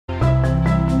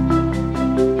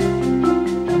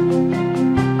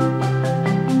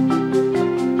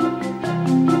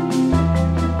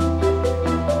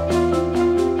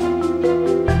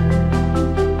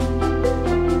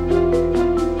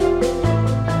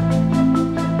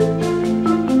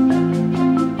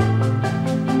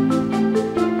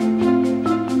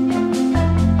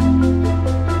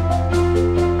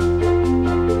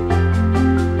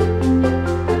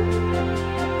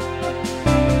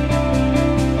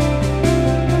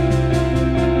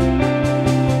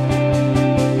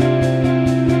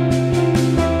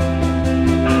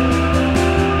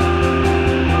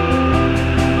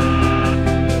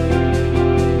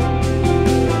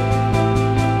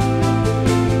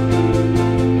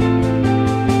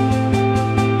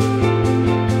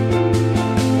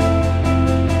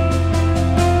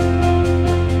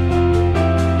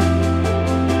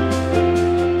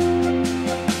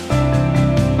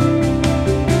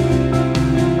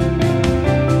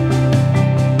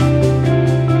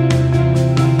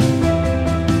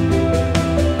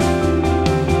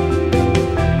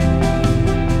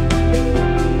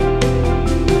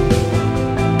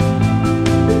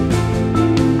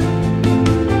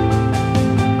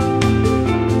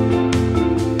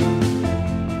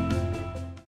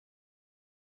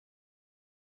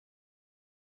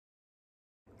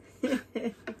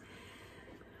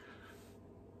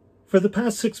For the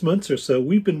past 6 months or so,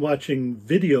 we've been watching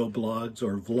video blogs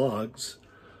or vlogs,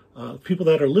 people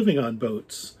that are living on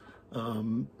boats.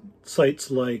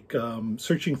 Sites like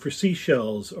Searching for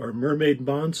Seashells or Mermaid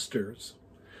Monsters.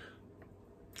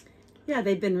 Yeah,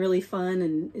 they've been really fun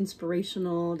and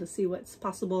inspirational to see what's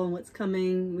possible and what's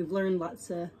coming. We've learned lots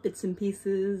of bits and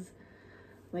pieces,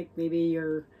 like maybe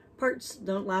your parts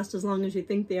don't last as long as you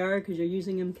think they are because you're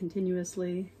using them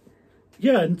continuously.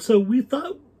 Yeah, and so we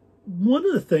thought one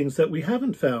of the things that we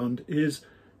haven't found is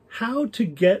how to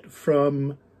get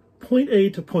from point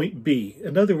A to point B.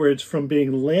 In other words, from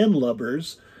being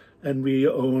landlubbers, and we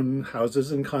own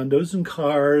houses and condos and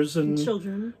cars and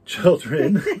children.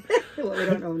 Well, we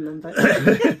don't own them, but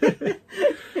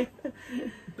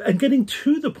and getting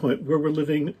to the point where we're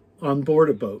living on board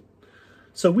a boat.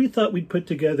 So we thought we'd put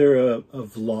together a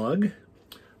vlog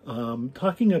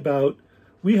talking about,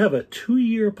 we have a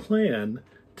 2-year plan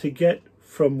to get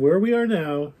from where we are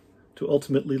now to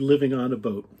ultimately living on a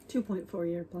boat.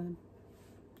 2.4-year plan.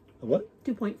 A what?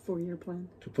 2.4-year plan.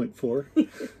 2.4?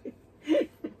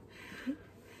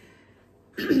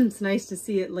 It's nice to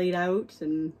see it laid out,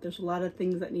 and there's a lot of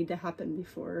things that need to happen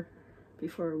before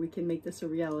we can make this a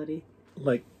reality.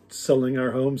 Like selling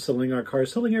our home, selling our car,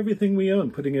 selling everything we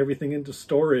own, putting everything into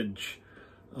storage,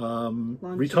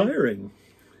 retiring.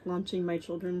 Launching my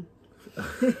children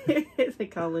to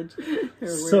college or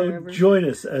so wherever. Join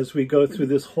us as we go through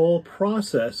this whole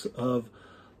process of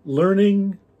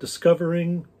learning,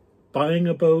 discovering, buying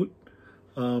a boat.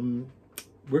 We're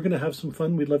going to have some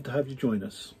fun. We'd love to have you join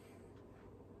us.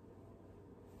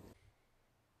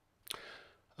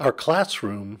 Our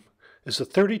classroom is a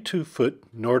 32-foot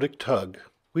Nordic tug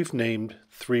we've named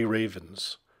Three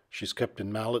Ravens. She's kept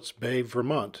in Mallett's Bay,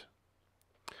 Vermont.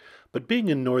 But being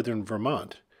in northern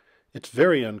Vermont, it's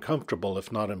very uncomfortable,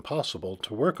 if not impossible,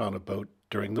 to work on a boat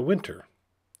during the winter.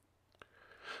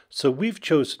 So we've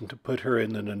chosen to put her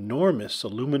in an enormous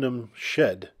aluminum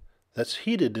shed that's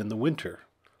heated in the winter,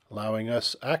 allowing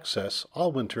us access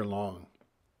all winter long.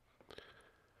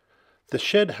 The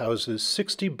shed houses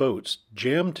 60 boats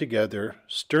jammed together,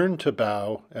 stern to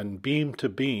bow and beam to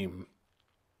beam.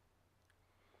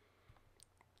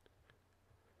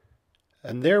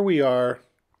 And there we are,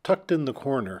 tucked in the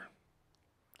corner.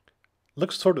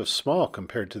 Looks sort of small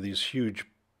compared to these huge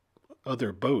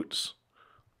other boats.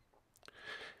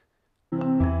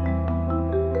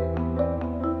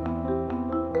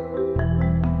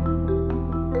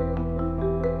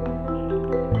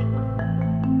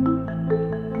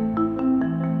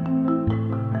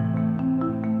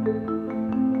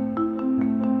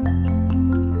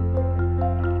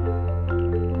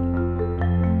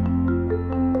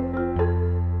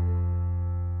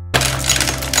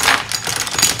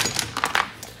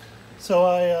 So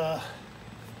I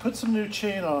put some new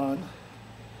chain on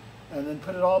and then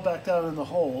put it all back down in the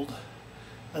hold,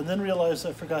 and then realized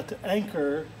I forgot to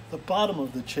anchor the bottom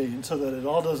of the chain so that it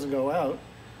all doesn't go out.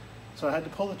 So I had to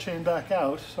pull the chain back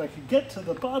out so I could get to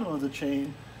the bottom of the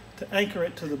chain to anchor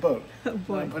it to the boat. Oh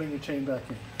boy. Now I'm putting the chain back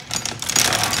in.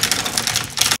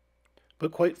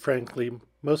 But quite frankly,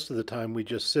 most of the time we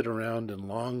just sit around and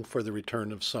long for the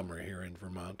return of summer here in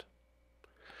Vermont.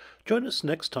 Join us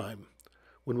next time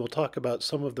when we'll talk about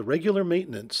some of the regular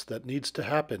maintenance that needs to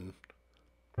happen.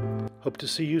 Hope to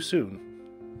see you soon.